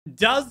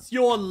Does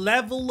your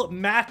level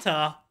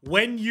matter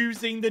when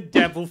using the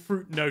Devil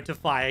Fruit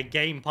Notifier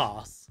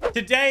Gamepass?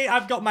 Today,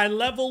 I've got my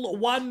level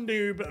 1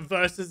 noob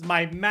versus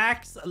my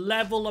max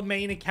level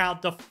main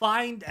account to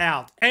find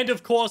out. And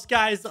of course,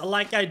 guys,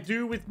 like I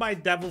do with my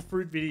Devil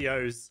Fruit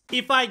videos,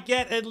 if I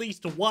get at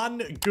least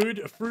one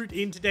good fruit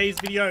in today's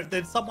video,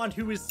 then someone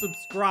who is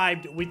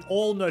subscribed with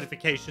all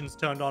notifications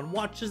turned on,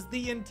 watches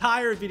the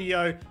entire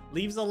video,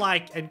 leaves a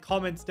like, and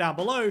comments down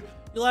below,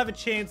 you'll have a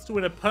chance to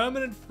win a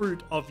permanent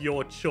fruit of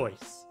your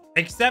choice.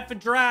 Except for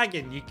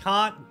Dragon. You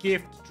can't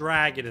gift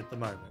Dragon at the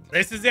moment.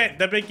 This is it.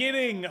 The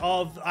beginning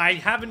of, I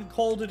haven't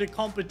called it a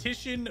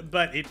competition,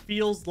 but it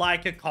feels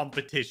like a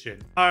competition.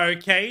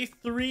 Okay,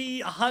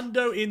 3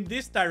 hundo in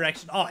this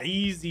direction. Oh,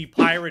 easy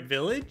pirate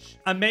village.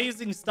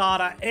 Amazing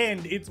starter,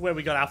 and it's where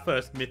we got our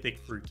first mythic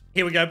fruit.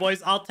 Here we go,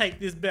 boys. I'll take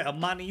this bit of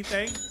money,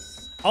 thanks.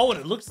 Oh,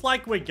 and it looks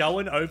like we're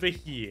going over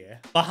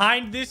here.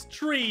 Behind this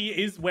tree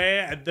is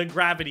where the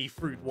gravity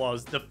fruit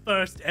was, the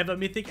first ever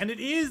mythic, and it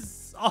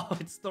is. Oh,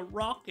 it's the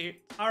rocket.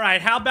 All right,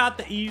 how about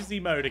the easy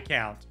mode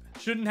account?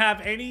 Shouldn't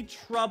have any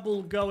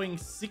trouble going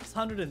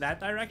 600 in that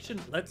direction.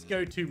 Let's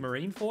go to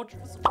Marine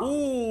Fortress.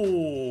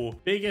 Ooh,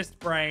 biggest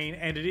brain,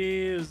 and it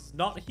is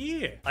not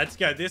here. Let's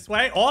go this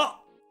way. Oh,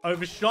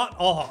 overshot.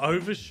 Oh,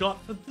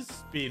 overshot for the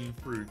spin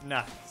fruit.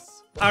 Nice.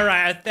 All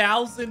right,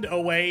 1,000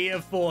 away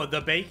for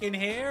the bacon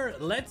hair.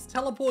 Let's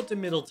teleport to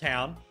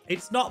Middletown.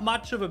 It's not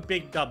much of a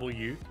big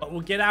W, but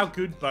we'll get our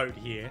good boat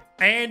here.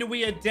 And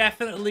we are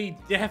definitely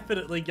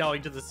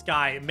going to the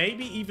sky,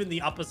 maybe even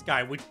the upper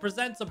sky, which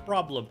presents a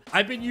problem.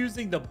 I've been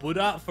using the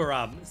Buddha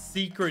for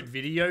secret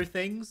video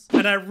things,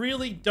 and I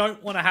really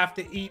don't want to have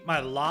to eat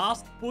my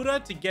last Buddha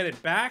to get it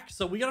back.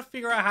 So we got to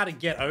figure out how to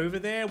get over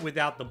there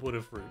without the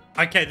Buddha fruit.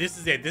 Okay, this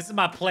is it. This is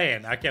my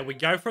plan. Okay, we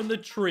go from the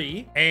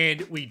tree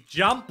and we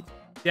jump,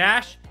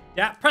 dash,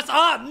 press.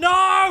 Oh,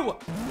 no!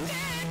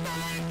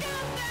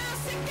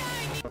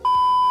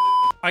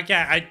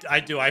 Okay, I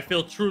do. I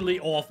feel truly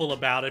awful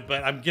about it,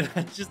 but I'm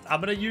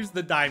gonna use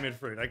the diamond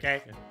fruit,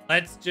 okay?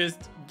 Let's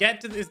just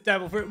get to this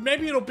devil fruit.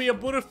 Maybe it'll be a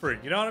Buddha fruit,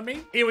 you know what I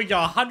mean? Here we go,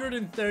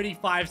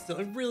 135 still.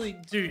 It really,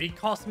 dude, it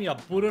cost me a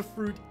Buddha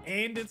fruit,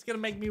 and it's gonna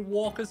make me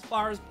walk as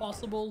far as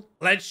possible.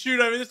 Let's shoot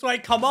over this way.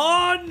 Come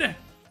on!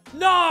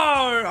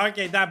 No!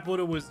 Okay, that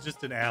Buddha was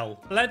just an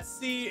L. Let's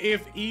see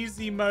if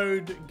easy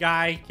mode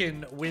guy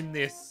can win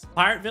this.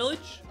 Pirate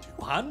village?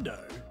 200.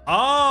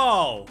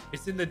 Oh,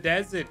 it's in the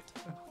desert.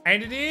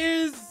 And it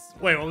is...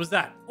 Wait, what was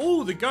that?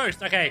 Oh, the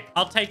ghost. Okay,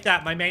 I'll take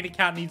that. My main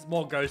account needs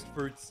more ghost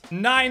fruits.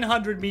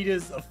 900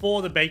 meters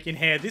for the bacon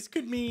hair. This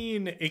could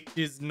mean it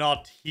is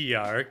not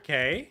here.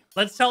 Okay.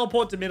 Let's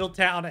teleport to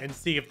Middletown and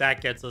see if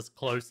that gets us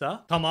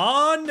closer. Come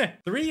on.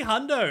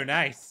 300.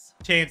 Nice.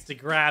 Chance to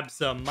grab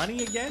some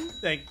money again.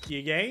 Thank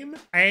you, game.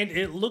 And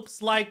it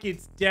looks like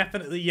it's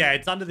definitely... Yeah,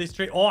 it's under this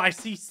tree. Oh, I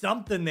see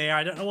something there.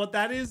 I don't know what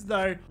that is,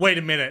 though. Wait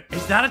a minute.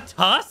 Is that a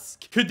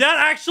tusk? Could that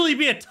actually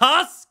be a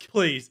tusk?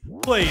 Please,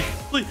 please,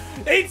 please.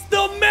 It's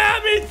the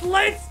mammoth.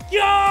 Let's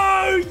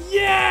go.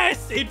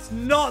 Yes. It's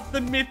not the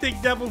mythic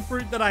devil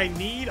fruit that I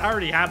need. I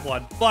already have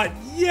one. But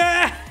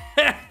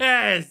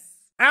yes.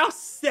 Our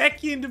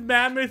second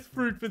mammoth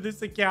fruit for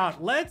this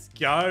account. Let's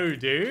go,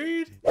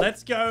 dude.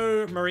 Let's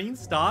go marine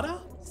starter.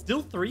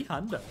 Still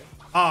 300.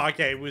 Oh,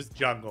 okay. It was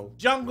jungle.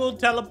 Jungle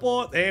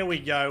teleport. There we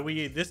go.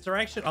 We in this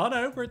direction. Oh,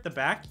 no. We're at the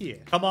back here.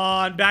 Come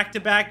on.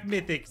 Back-to-back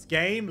mythics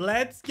game.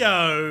 Let's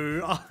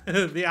go.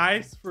 Oh, the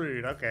ice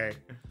fruit. Okay.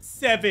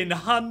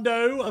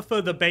 700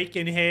 for the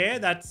bacon hair.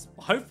 That's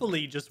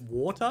hopefully just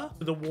water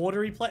for the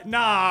watery plate.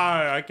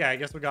 No. Okay. I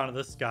guess we're going to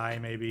the sky,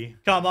 maybe.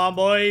 Come on,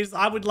 boys.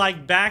 I would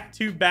like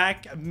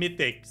back-to-back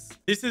mythics.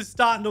 This is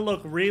starting to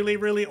look really,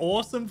 really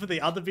awesome for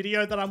the other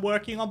video that I'm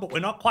working on, but we're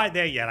not quite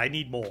there yet. I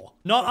need more.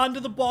 Not under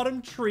the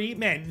bottom tree.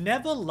 Man,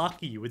 never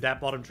lucky with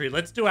that bottom tree.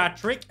 Let's do our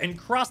trick and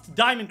crust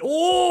diamond.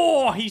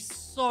 Oh, he's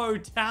so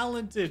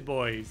talented,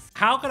 boys.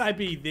 How could I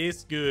be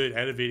this good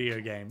at a video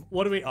game?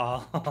 What do we...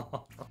 Oh,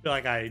 I feel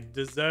like I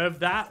deserve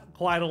that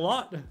quite a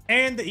lot.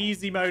 And the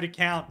easy mode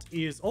account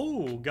is,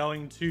 oh,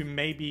 going to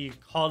maybe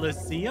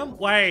Colosseum.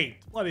 Wait,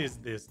 what is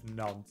this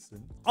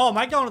nonsense? Oh, am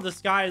I going to the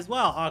sky as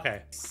well?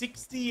 Okay,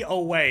 60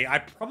 away. I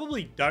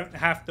probably don't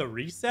have to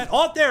reset.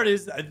 Oh, there it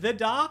is. The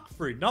dark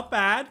fruit. Not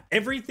bad.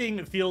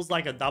 Everything feels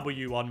like a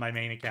W on my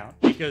main account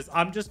because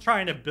I'm just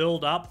trying to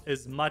build up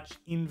as much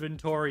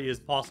inventory as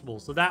possible.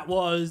 So that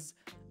was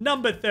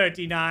number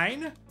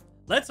 39.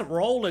 Let's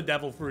roll a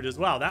devil fruit as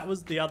well. That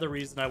was the other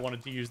reason I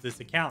wanted to use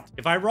this account.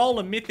 If I roll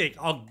a mythic,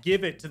 I'll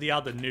give it to the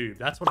other noob.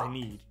 That's what I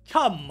need.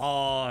 Come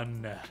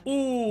on.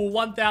 Ooh,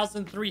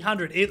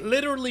 1,300. It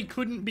literally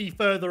couldn't be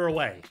further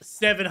away.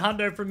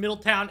 700 from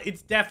Middletown.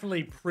 It's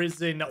definitely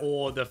prison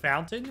or the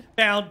fountain.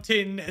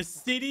 Fountain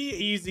City,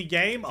 easy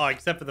game. Oh,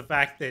 except for the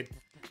fact that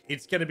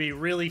it's going to be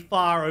really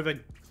far over.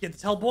 Get the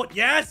teleport.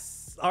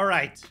 Yes. All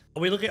right.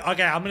 Are we looking?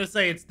 Okay, I'm going to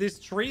say it's this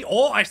tree.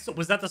 Oh,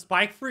 was that the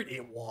spike fruit?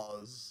 It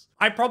was.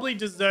 I probably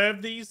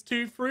deserve these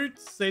 2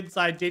 fruits since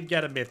I did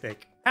get a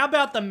mythic. How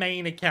about the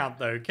main account,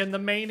 though? Can the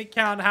main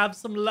account have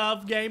some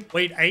love game?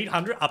 Wait,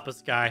 800 upper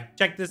sky.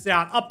 Check this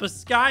out. Upper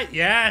sky.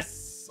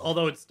 Yes.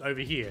 although it's over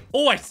here.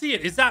 Oh, I see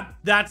it.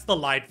 That's the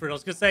light fruit. I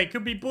was gonna say it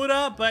could be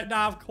Buddha, but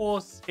nah, of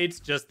course, it's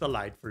just the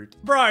light fruit.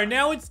 Bro,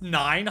 now it's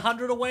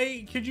 900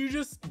 away. Could you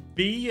just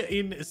be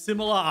in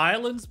similar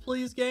islands,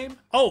 please, game?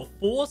 Oh,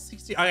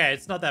 460. Okay,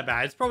 it's not that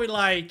bad. It's probably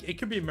like, it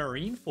could be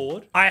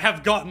Marineford. I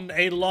have gotten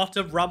a lot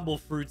of rumble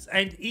fruits,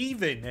 and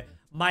even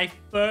my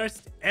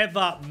first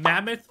ever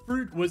mammoth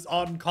fruit was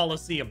on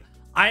Colosseum.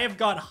 I have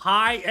got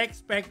high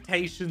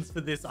expectations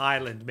for this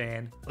island,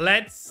 man.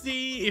 Let's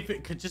see if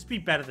it could just be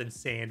better than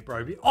sand,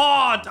 bro.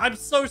 Oh, I'm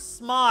so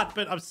smart,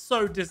 but I'm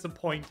so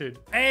disappointed.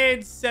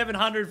 And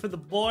 700 for the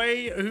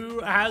boy who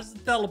has the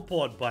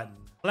teleport button.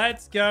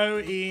 Let's go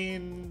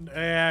in...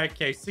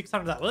 okay,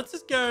 600. Let's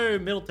just go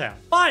Middletown.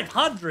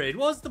 500?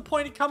 What's the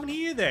point of coming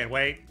here then?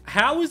 Wait,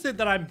 how is it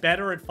that I'm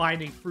better at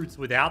finding fruits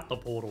without the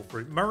portal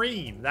fruit?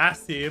 Marine,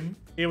 that's him.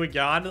 Here we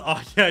go.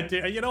 Oh,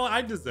 yeah, you know what?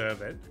 I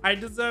deserve it. I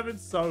deserve it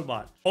so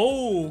much.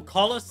 Oh,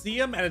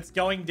 Colosseum, and it's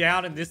going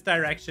down in this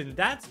direction.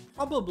 That's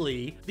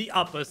probably the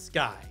upper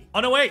sky.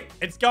 Oh, no, wait.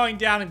 It's going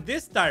down in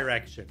this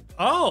direction.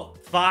 Oh,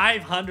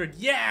 500.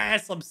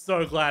 Yes, I'm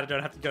so glad I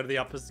don't have to go to the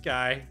upper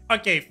sky.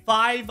 Okay,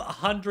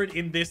 500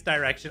 in this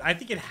direction. I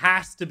think it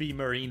has to be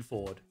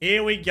Marineford.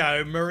 Here we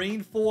go.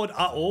 Marineford.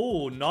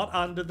 Oh, not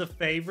under the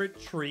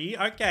favorite tree.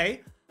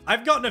 Okay.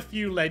 I've gotten a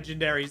few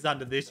legendaries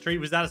under this tree.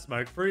 Was that a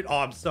smoke fruit? Oh,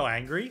 I'm so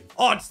angry.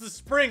 Oh, it's the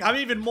spring. I'm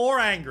even more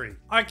angry.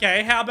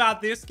 Okay, how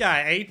about this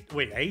guy?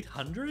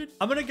 800?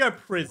 I'm gonna go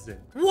prison.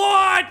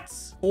 What?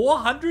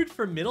 400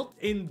 for middle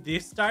in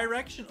this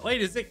direction?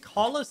 Wait, is it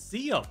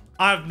Colosseum?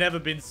 I've never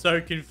been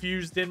so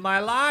confused in my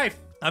life.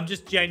 I'm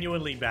just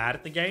genuinely bad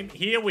at the game.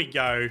 Here we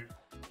go.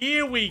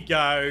 Here we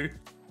go.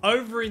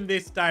 Over in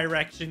this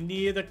direction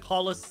near the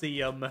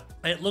Colosseum.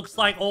 It looks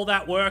like all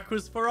that work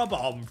was for a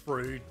bomb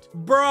fruit.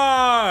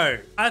 Bro,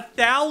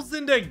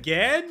 1,000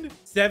 again?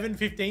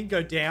 715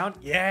 go down.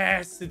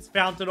 Yes, it's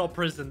Fountain or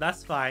Prison.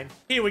 That's fine.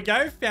 Here we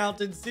go.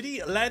 Fountain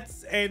City.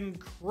 Let's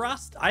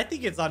encrust. I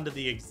think it's under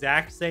the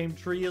exact same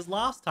tree as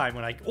last time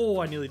when I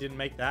nearly didn't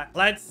make that.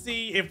 Let's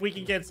see if we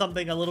can get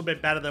something a little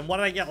bit better than what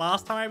did I get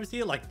last time I was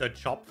here? Like the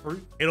chop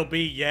fruit. It'll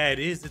be, yeah, it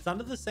is. It's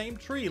under the same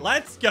tree.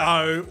 Let's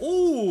go.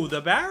 Ooh,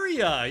 the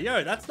barrier.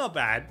 Yo, that's not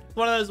bad. It's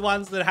one of those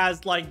ones that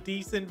has like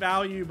decent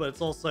value, but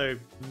it's also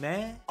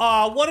meh.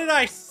 Oh, what did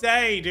I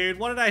say, dude?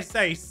 What did I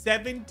say?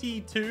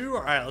 72?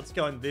 All right, let's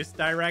go in this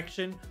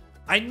direction.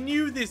 I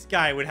knew this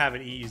guy would have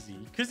it easy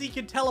because he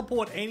can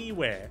teleport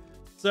anywhere.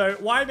 So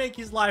why make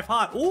his life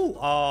hard? Ooh,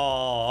 oh.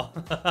 All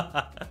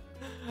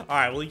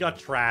right, well, he got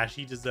trash.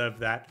 He deserved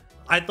that.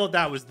 I thought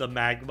that was the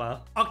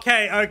magma.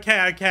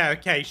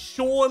 Okay.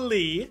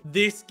 Surely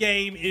this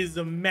game is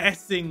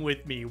messing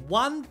with me.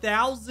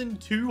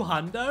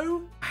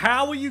 1,200?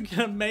 How are you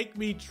gonna make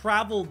me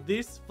travel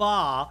this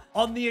far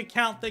on the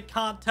account that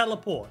can't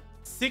teleport?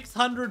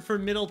 600 for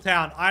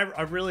Middletown.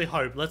 I really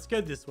hope. Let's go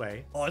this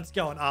way. Oh, it's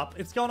going up.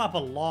 It's going up a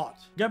lot.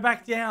 Go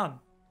back down.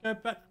 Go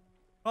back.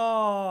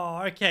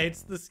 Oh, okay.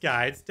 It's the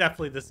sky. It's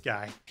definitely the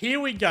sky. Here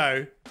we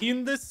go.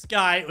 In the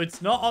sky.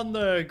 It's not on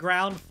the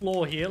ground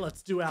floor here.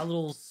 Let's do our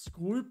little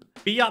swoop.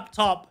 Be up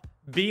top.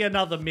 Be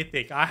another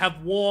mythic. I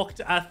have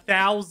walked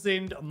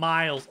 1,000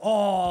 miles.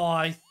 Oh,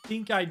 I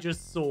think I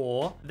just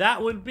saw.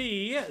 That would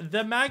be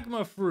the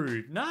magma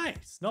fruit.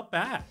 Nice. Not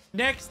bad.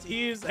 Next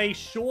is a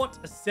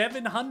short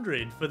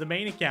 700 for the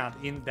main account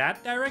in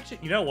that direction.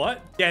 You know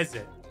what?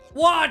 Desert.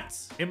 What?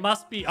 It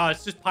must be... oh,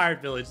 it's just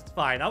Pirate Village. It's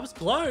fine. I was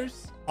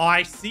close. Oh,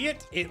 I see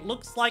it. It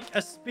looks like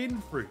a spin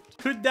fruit.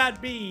 Could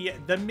that be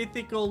the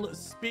mythical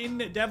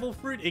spin devil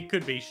fruit? It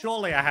could be.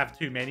 Surely I have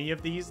too many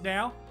of these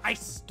now. I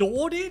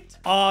stored it?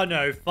 Oh,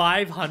 no.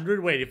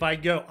 500. Wait, if I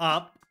go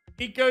up,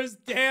 it goes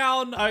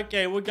down.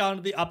 Okay, we're going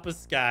to the upper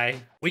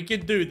sky. We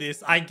can do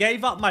this. I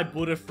gave up my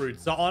Buddha fruit,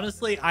 so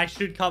honestly, I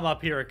should come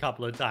up here a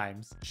couple of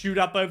times. Shoot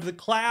up over the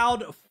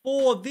cloud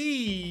for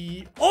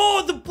the...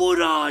 oh, the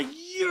Buddha!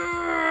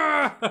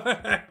 Yes!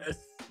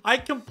 I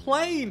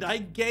complained. I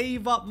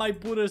gave up my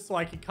Buddha so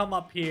I could come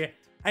up here,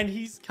 and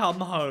he's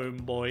come home,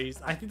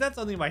 boys. I think that's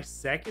only my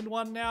second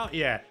one now.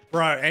 Yeah,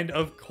 bro. And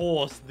of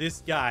course,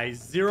 this guy,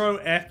 0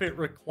 effort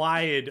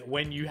required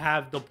when you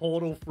have the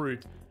portal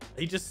fruit.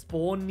 They just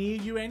spawn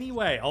near you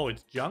anyway. Oh,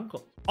 it's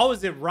jungle. Oh,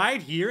 is it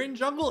right here in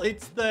jungle?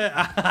 It's the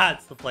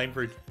it's the flame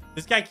fruit.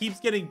 This guy keeps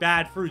getting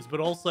bad fruits, but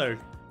also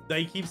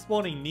they keep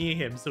spawning near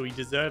him, so he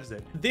deserves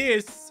it.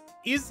 This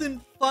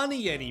isn't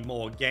funny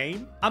anymore,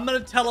 game. I'm gonna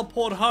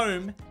teleport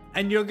home,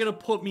 and you're gonna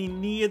put me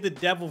near the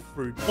devil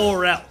fruit,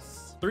 or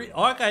else.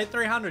 Okay,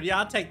 300. Yeah,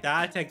 I'll take that.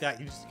 I take that.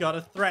 You just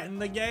gotta threaten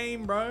the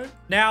game, bro.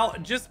 Now,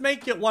 just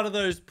make it one of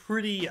those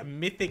pretty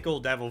mythical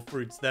devil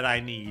fruits that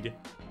I need.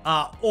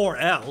 Or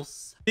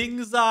else.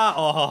 Things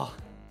are...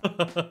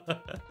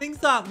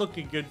 things aren't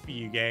looking good for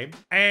you, game.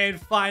 And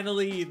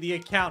finally, the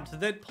account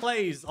that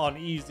plays on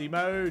easy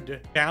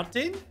mode.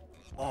 Fountain?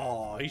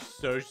 Oh, he's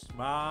so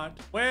smart.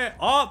 Where?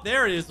 Oh,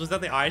 there it is. Was that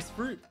the ice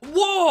fruit? Whoa!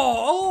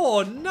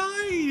 Oh,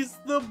 nice.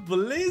 The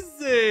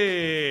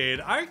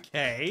blizzard.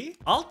 Okay.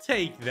 I'll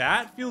take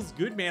that. Feels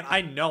good, man.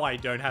 I know I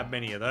don't have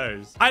many of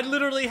those. I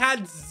literally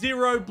had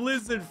 0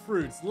 blizzard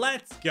fruits.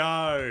 Let's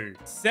go.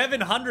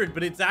 700,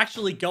 but it's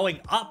actually going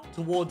up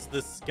towards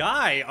the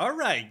sky. All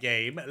right,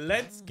 game.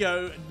 Let's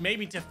go.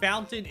 Maybe to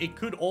fountain. It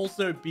could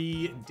also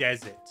be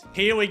desert.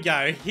 Here we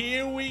go.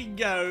 Here we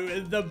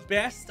go. The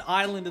best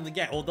island in the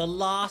game, or the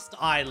last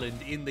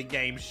island in the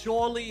game.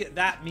 Surely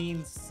that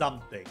means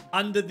something.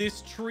 Under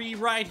this tree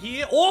right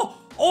here.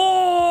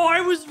 Oh, I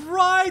was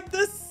right.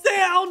 The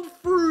sound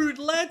fruit.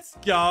 Let's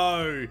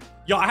go.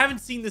 Yo, I haven't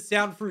seen the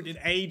sound fruit in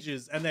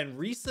ages. And then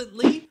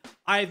recently,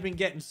 I've been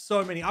getting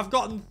so many. I've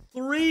gotten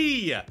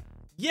 3.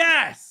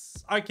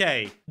 Yes.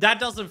 Okay. That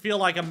doesn't feel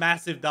like a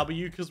massive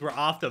W because we're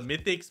after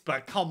mythics,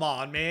 but come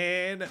on,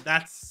 man.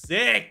 That's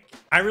sick.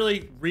 I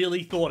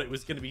really thought it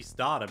was going to be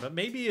starter, but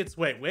maybe it's,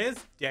 wait, where's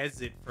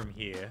desert from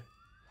here?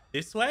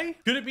 This way?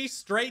 Could it be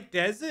straight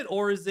desert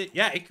or is it?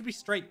 Yeah, it could be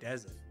straight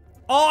desert.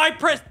 Oh, I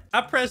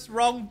pressed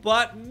wrong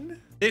button.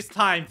 This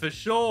time for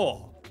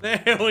sure.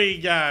 There we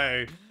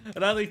go.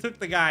 It only took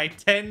the guy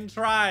 10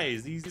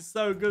 tries. He's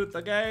so good at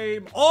the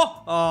game.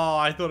 Oh,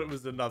 I thought it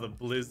was another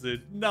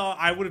blizzard. No,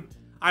 I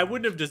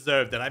wouldn't have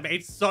deserved it. I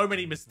made so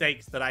many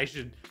mistakes that I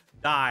should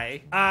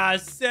die.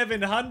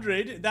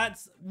 700.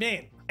 That's,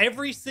 man,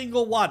 every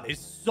single one is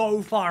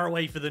so far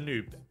away for the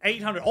noob.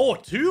 800. Oh,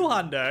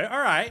 200. All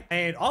right.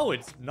 And, oh,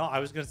 it's not. I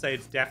was going to say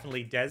it's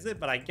definitely desert,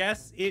 but I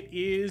guess it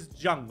is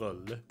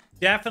jungle.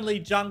 Definitely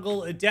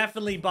jungle.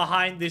 Definitely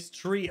behind this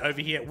tree over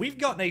here. We've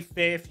gotten a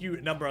fair few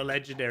number of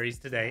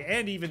legendaries today,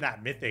 and even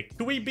that mythic.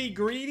 Can we be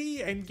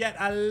greedy and get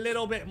a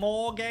little bit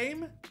more,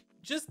 game?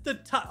 Just the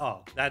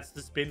oh, that's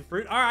the spin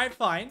fruit. All right,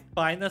 fine.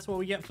 Fine, that's what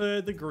we get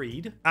for the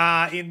greed.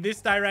 In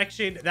this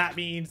direction, that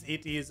means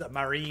it is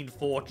Marine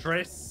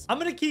Fortress. I'm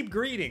gonna keep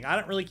greeding. I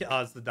don't really care.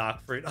 Oh, it's the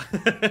dark fruit.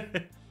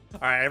 All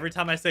right, every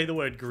time I say the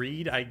word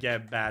greed, I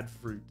get bad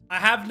fruit. I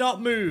have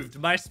not moved.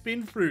 My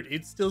spin fruit,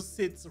 it still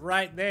sits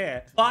right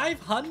there.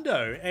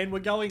 500, and we're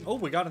going, oh,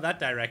 we're going in that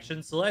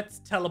direction. So let's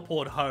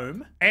teleport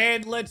home.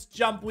 And let's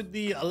jump with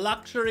the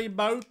luxury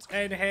boat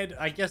and head,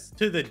 I guess,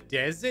 to the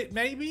desert,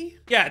 maybe?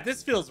 Yeah,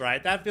 this feels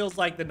right. That feels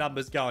like the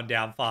number's going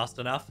down fast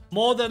enough.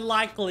 More than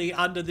likely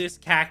under this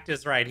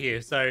cactus right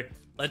here. So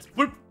let's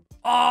boop.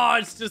 Oh,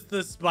 it's just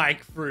the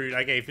spike fruit.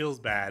 Okay, feels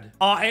bad.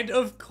 Oh, and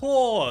of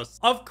course,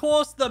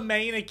 the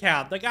main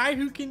account, the guy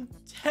who can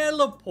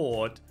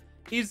teleport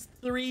is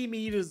 3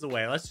 meters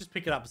away. Let's just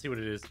pick it up and see what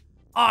it is.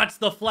 Oh, it's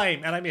the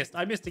flame. And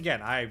I missed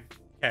again. Okay,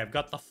 I've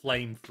got the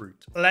flame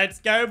fruit. Let's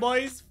go,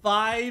 boys.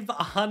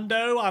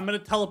 500. I'm going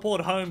to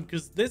teleport home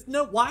because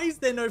why is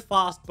there no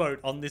fast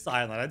boat on this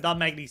island? It doesn't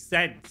make any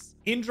sense.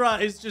 Indra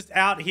is just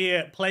out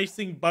here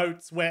placing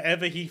boats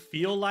wherever he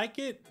feel like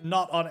it,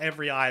 not on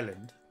every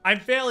island. I'm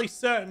fairly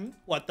certain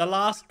the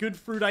last good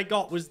fruit I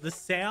got was the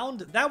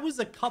sound. That was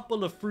a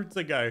couple of fruits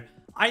ago.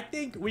 I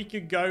think we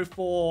could go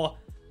for...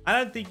 I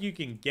don't think you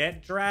can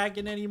get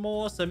dragon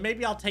anymore. So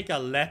maybe I'll take a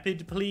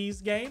leopard, please,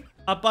 game.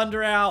 Up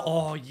under our...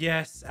 Oh,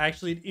 yes.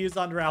 Actually, it is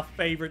under our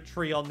favorite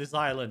tree on this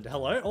island.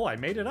 Hello? Oh, I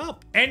made it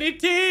up. And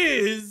it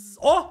is...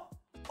 Oh,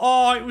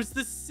 it was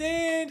the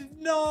sand.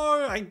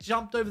 No, I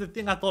jumped over the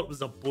thing. I thought it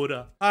was a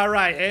Buddha. All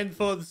right, and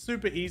for the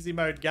super easy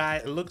mode guy,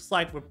 it looks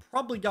like we're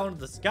probably going to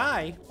the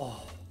sky.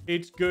 Oh,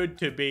 it's good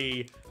to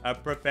be a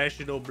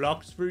professional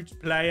Blox Fruits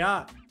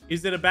player.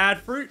 Is it a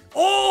bad fruit?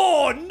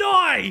 Oh,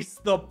 nice.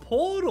 The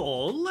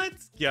portal.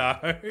 Let's go.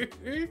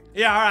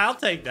 Yeah, all right, I'll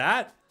take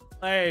that.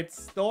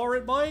 Let's store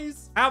it,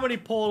 boys. How many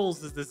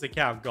portals has this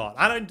account got?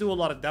 I don't do a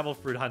lot of devil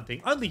fruit hunting.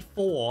 Only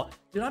 4.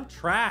 Dude, I'm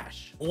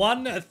trash.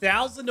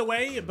 1,000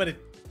 away, but it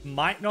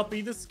might not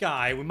be the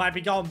sky. We might be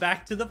going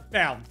back to the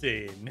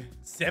fountain.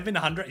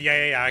 700.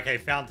 Yeah. Okay,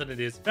 fountain it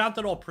is.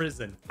 Fountain or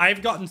prison.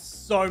 I've gotten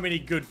so many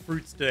good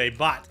fruits today,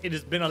 but it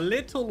has been a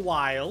little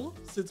while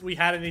since we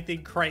had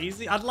anything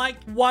crazy. I'd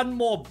like 1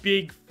 more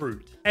big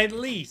fruit. At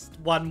least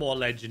 1 more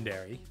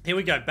legendary. Here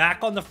we go.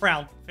 Back on the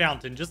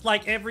fountain. Just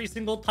like every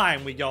single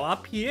time we go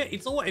up here,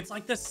 it's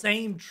like the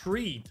same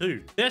tree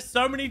too. There's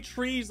so many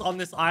trees on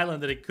this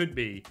island that it could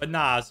be. But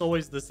nah, it's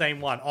always the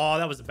same one. Oh,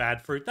 that was a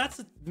bad fruit.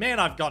 Man,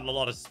 I've gotten a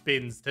lot of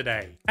spins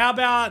today. How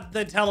about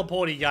the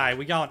teleporty guy?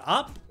 We going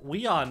up?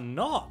 We are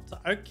not.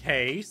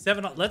 Okay,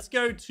 7. Let's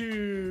go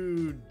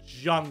to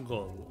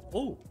jungle.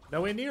 Oh,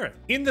 nowhere near it.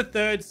 In the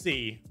 3rd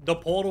sea, the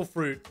portal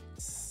fruit,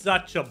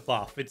 such a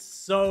buff. It's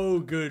so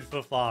good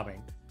for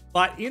farming.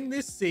 But in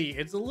this sea,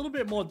 it's a little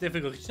bit more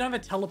difficult. You don't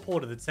have a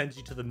teleporter that sends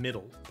you to the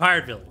middle.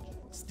 Pirate village.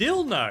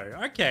 Still no.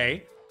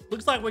 Okay.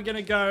 Looks like we're going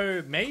to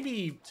go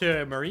maybe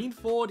to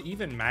Marineford,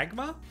 even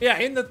Magma. Yeah,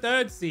 in the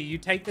 3rd sea, you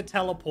take the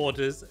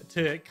teleporters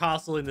to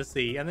Castle in the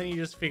Sea, and then you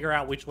just figure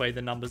out which way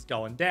the number's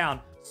going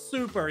down.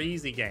 Super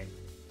easy game.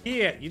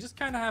 Here, you just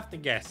kind of have to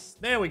guess.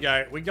 There we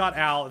go. We got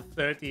our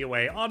 30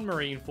 away on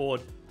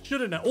Marineford.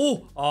 Should've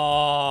known.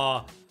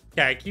 Oh,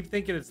 okay. I keep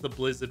thinking it's the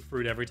blizzard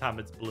fruit every time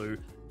it's blue.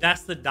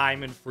 That's the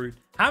diamond fruit.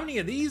 How many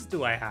of these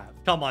do I have?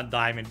 Come on,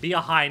 diamond. Be a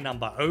high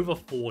number. Over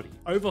 40.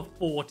 Over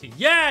 40.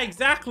 Yeah,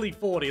 exactly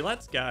 40.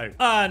 Let's go.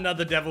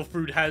 Another devil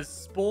fruit has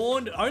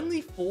spawned.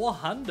 Only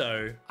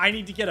 400. I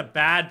need to get a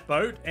bad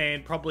boat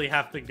and probably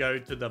have to go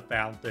to the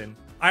fountain.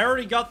 I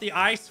already got the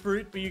ice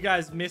fruit, but you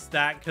guys missed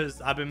that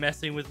because I've been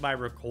messing with my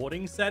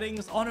recording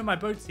settings. Oh, no, my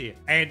boat's here.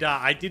 And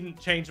I didn't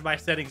change my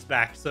settings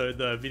back, so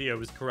the video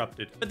was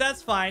corrupted. But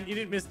that's fine. You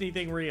didn't miss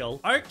anything real.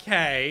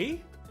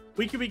 Okay.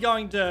 We could be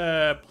going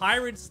to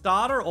Pirate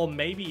Starter or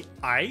maybe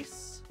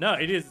Ice. No,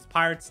 it is. It's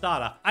Pirate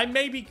Starter. I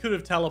maybe could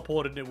have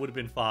teleported and it would have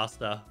been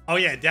faster. Oh,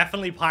 yeah,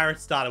 definitely Pirate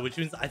Starter, which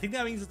means I think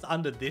that means it's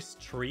under this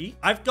tree.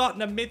 I've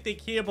gotten a mythic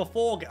here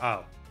before.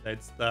 Oh.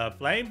 That's the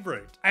flame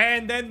fruit.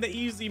 And then the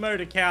easy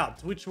mode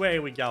account. Which way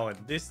are we going?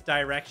 This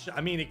direction?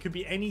 I mean, it could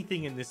be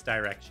anything in this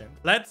direction.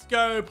 Let's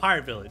go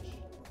Pirate Village.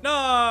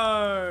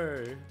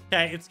 No.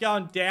 Okay, it's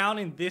going down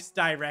in this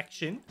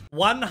direction.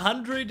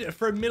 100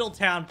 from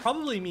Middletown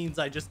probably means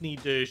I just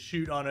need to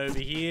shoot on over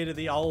here to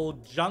the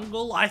old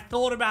jungle. I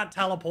thought about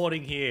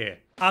teleporting here.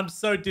 I'm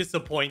so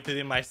disappointed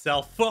in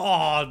myself.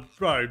 Oh,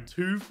 bro,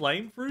 2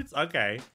 flame fruits? Okay.